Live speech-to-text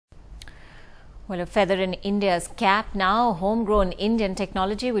Well, a feather in India's cap now. Homegrown Indian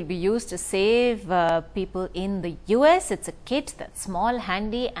technology will be used to save people in the US. It's a kit that's small,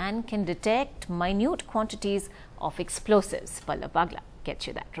 handy and can detect minute quantities of explosives. Pallav Bagla gets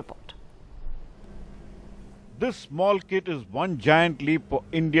you that report. This small kit is one giant leap for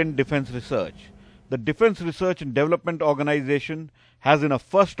Indian defense research. The Defense Research and Development Organization has, in a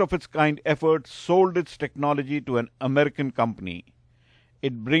first-of-its-kind effort, sold its technology to an American company.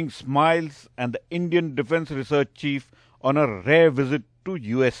 It brings smiles and the Indian Defense Research Chief on a rare visit to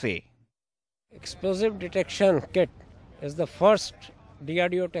USA. Explosive detection kit is the first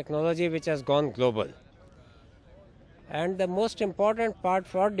DRDO technology which has gone global. And the most important part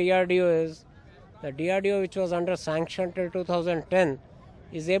for DRDO is the DRDO, which was under sanction till 2010,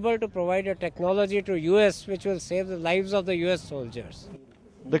 is able to provide a technology to US which will save the lives of the US soldiers.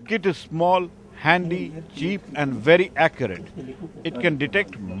 The kit is small, handy, cheap and very accurate. It can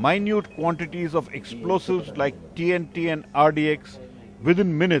detect minute quantities of explosives like TNT and RDX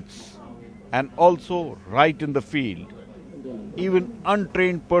within minutes and also right in the field. Even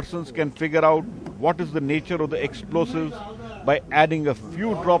untrained persons can figure out what is the nature of the explosives by adding a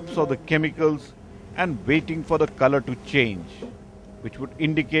few drops of the chemicals and waiting for the color to change, which would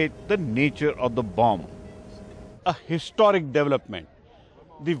indicate the nature of the bomb. A historic development.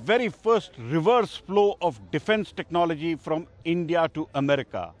 The very first reverse flow of defense technology from India to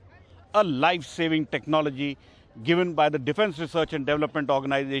America. A life-saving technology given by the Defense Research and Development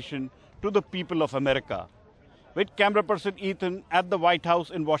Organization to the people of America. With camera person Ethan at the White House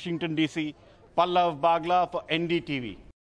in Washington, D.C., Pallav Bagla for NDTV.